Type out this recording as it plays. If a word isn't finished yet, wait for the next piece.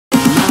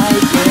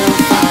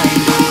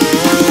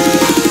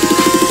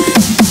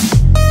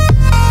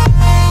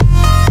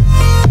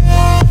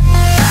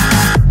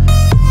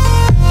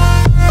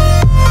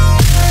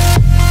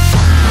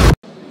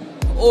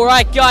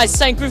Alright guys,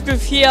 St.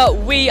 Groove here.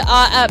 We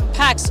are at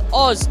PAX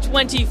Oz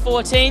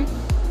 2014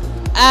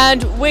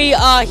 and we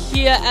are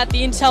here at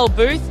the Intel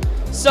booth.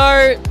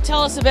 So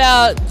tell us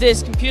about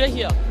this computer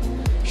here.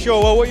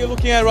 Sure, well what you're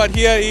looking at right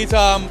here is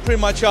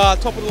pretty much our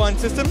top of the line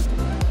system.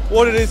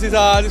 What it is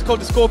it's called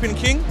the Scorpion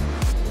King.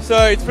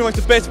 So it's pretty much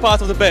the best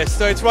part of the best.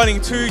 So it's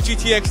running two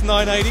GTX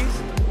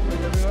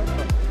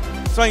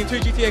 980s. It's running two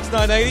GTX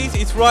 980s.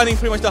 It's running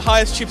pretty much the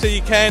highest chips that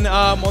you can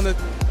on the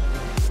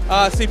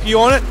CPU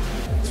on it.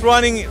 It's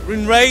running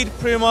in RAID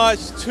pretty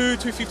much two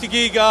 250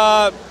 gig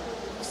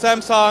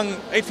Samsung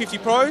 850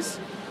 Pros.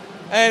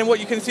 And what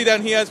you can see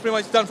down here is pretty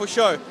much done for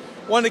show.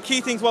 One of the key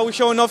things while we're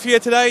showing off here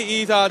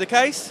today is the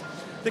case.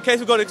 The case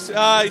we've got it's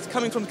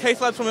coming from Case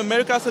Labs from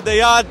America, so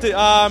they are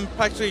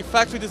actually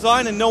factory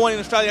designed, and no one in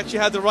Australia actually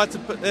had the right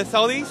to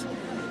sell these.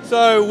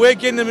 So we're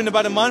getting them in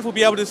about a month. We'll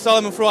be able to sell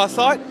them through our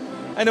site,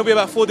 and there'll be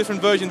about 4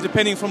 different versions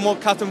depending from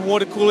what custom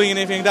water cooling and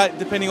everything like that,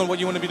 depending on what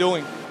you want to be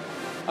doing.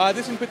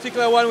 This in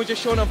particular one we're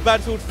just showing off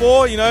Battlefield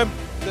 4. You know,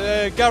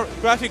 the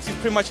graphics is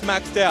pretty much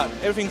maxed out.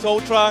 Everything's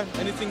ultra,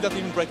 and this thing doesn't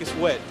even break a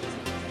sweat.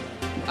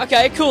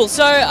 Okay, cool.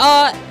 So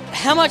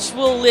how much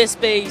will this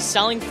be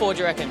selling for,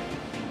 do you reckon?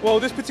 Well,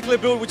 this particular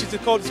build, which is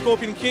called the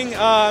Scorpion King,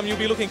 you'll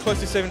be looking close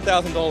to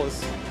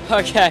 $7,000.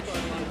 Okay.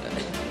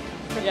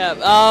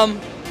 Yeah.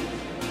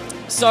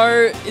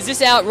 So is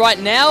this out right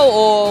now,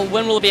 or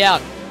when will it be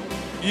out?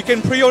 You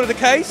can pre-order the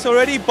case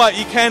already, but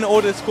you can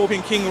order the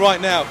Scorpion King right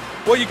now.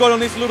 What you got on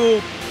this little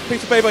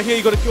piece of paper here,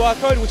 you got a QR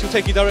code, which will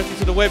take you directly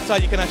to the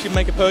website. You can actually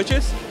make a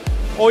purchase,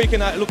 or you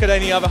can look at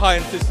any other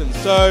high-end systems.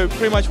 So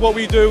pretty much what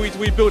we do is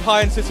we build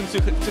high-end systems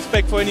to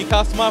spec for any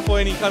customer, for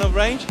any kind of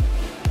range,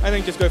 and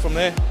then just go from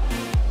there.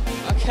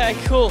 Okay,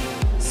 cool.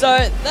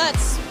 So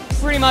that's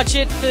pretty much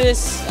it for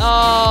this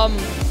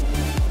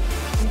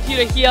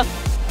computer here.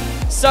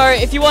 So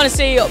if you want to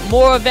see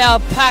more of our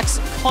PAX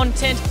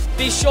content,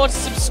 be sure to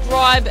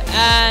subscribe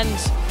and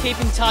keep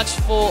in touch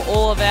for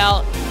all of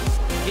our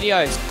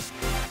videos.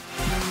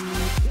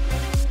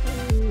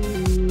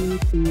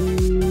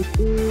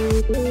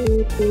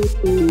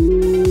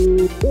 Thank you.